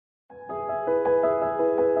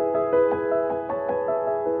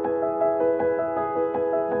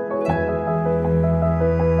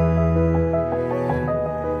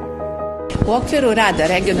U okviru rada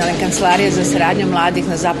Regionalne kancelarije za saradnju mladih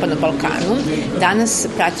na Zapadnom Balkanu danas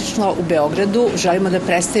praktično u Beogradu želimo da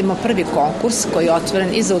predstavimo prvi konkurs koji je otvoren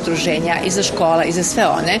i za udruženja, i za škola, i za sve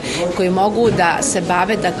one koji mogu da se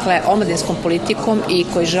bave omladinskom politikom i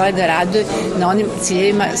koji žele da rade na onim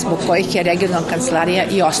ciljevima zbog kojih je Regionalna kancelarija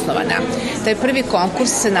i osnovana. Taj prvi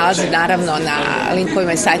konkurs se nalazi naravno na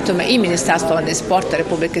linkovima i sajtovima i Ministarstva omladine i sporta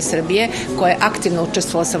Republike Srbije, koje je aktivno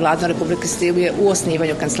učestvovalo sa Vladom Republike Srbije u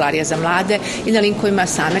osnivanju Kancelarije za mlade, i na linkovima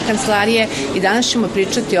same kancelarije, i danas ćemo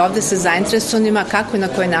pričati ovde sa zainteresovanima kako i na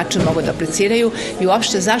koji način mogu da apliciraju i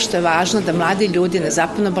uopšte zašto je važno da mladi ljudi na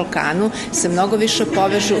Zapadnom Balkanu se mnogo više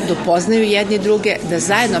povežu, da upoznaju jedni druge, da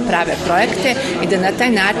zajedno prave projekte i da na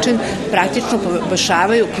taj način praktično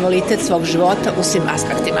poboljšavaju kvalitet svog života u svim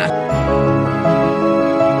aspektima.